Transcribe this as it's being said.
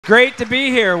Great to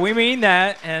be here. We mean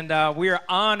that, and we are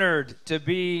honored to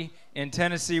be in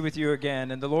Tennessee with you again.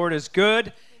 And the Lord is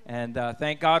good, and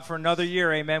thank God for another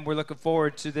year. Amen. We're looking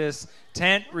forward to this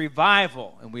tent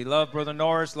revival, and we love Brother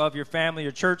Norris, love your family,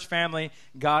 your church family.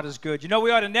 God is good. You know, we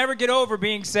ought to never get over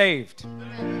being saved.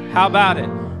 How about it?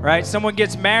 Right? Someone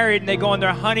gets married, and they go on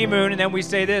their honeymoon, and then we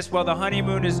say this, well, the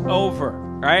honeymoon is over,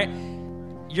 right?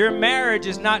 Your marriage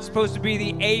is not supposed to be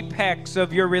the apex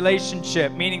of your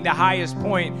relationship, meaning the highest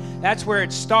point. That's where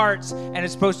it starts, and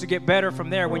it's supposed to get better from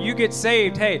there. When you get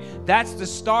saved, hey, that's the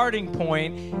starting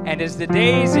point, and as the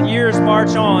days and years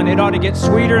march on, it ought to get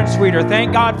sweeter and sweeter.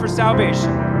 Thank God for salvation.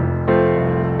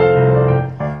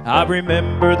 I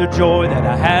remember the joy that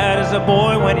I had as a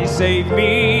boy when He saved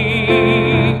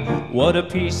me. What a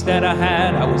peace that I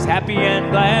had. I was happy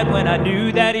and glad when I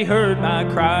knew that He heard my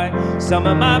cry. Some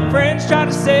of my friends try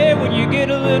to say when you get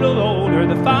a little older,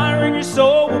 the fire in your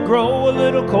soul will grow a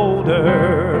little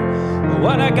colder. But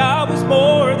what I got was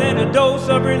more than a dose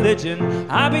of religion.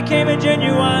 I became a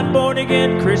genuine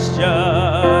born-again Christian,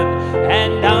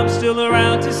 and I'm still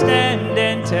around to stand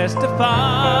and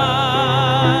testify.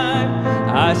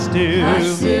 I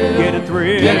still get a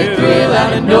thrill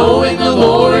out of knowing the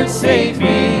Lord saved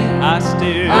me. I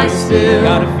still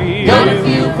got a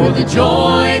feel for the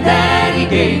joy that He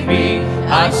gave me.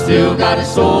 I've still got a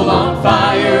soul on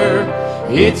fire.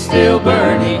 It's still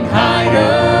burning higher.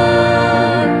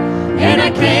 And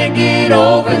I can't get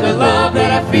over the love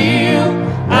that I feel.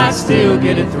 I still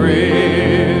get a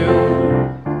thrill.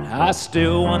 I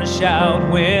still want to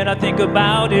shout when I think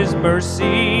about His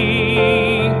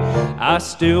mercy. I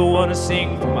still want to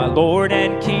sing for my Lord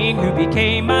and King who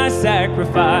became my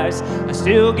sacrifice. I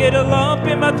still get a lump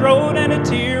in my throat and a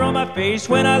tear on my face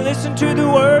when I listen to the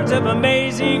words of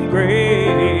Amazing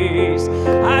Grace.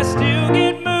 I still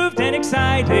get moved and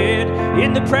excited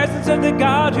in the presence of the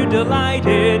God who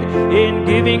delighted in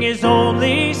giving His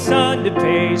only Son to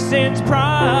pay sin's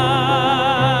price.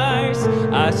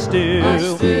 I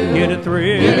still get a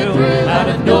thrill out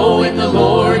of knowing the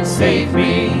Lord saved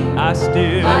me. I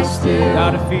still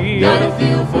got a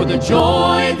feel for the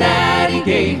joy that He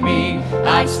gave me.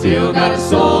 I've still got a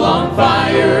soul on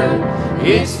fire.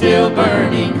 It's still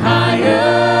burning higher.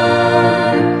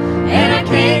 And I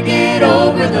can't get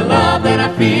over the love that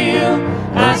I feel.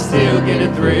 I still get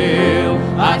a thrill.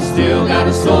 I've still got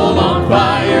a soul on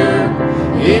fire.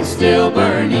 It's still burning.